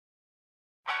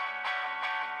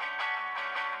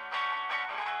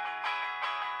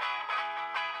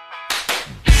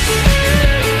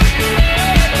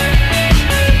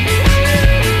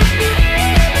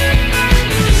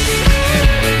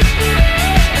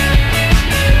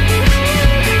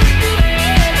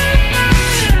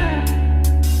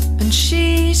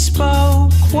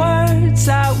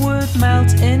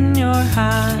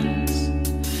hands,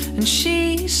 and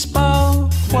she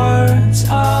spoke words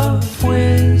of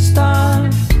wisdom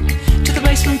to the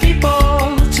basement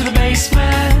people, to the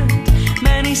basement.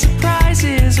 Many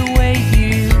surprises await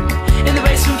you in the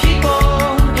basement,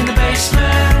 people in the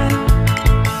basement.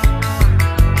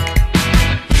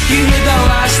 You heard that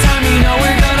last time, you know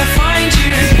we're gonna find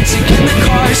you sick in the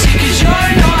car seat, 'cause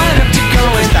you're not up to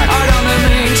going out on the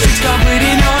main streets,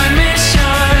 completing your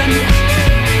mission.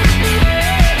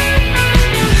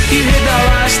 You heard that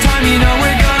last time, you know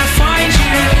we're gonna find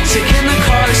you sick in the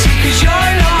car seat, 'cause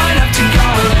you're not up to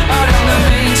going out on the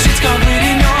main streets,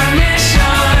 completing your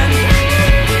mission.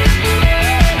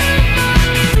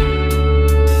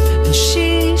 And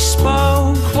she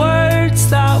spoke words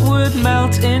that would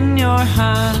melt in your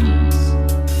hands,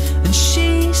 and she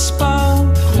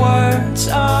spoke words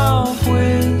of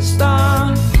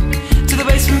wisdom to the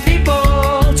basement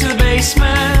people, to the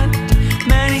basement.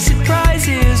 Many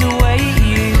surprises await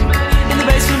you in the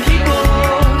basement, people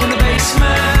in the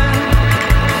basement.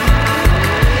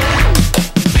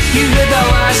 You heard that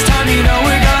last time, you know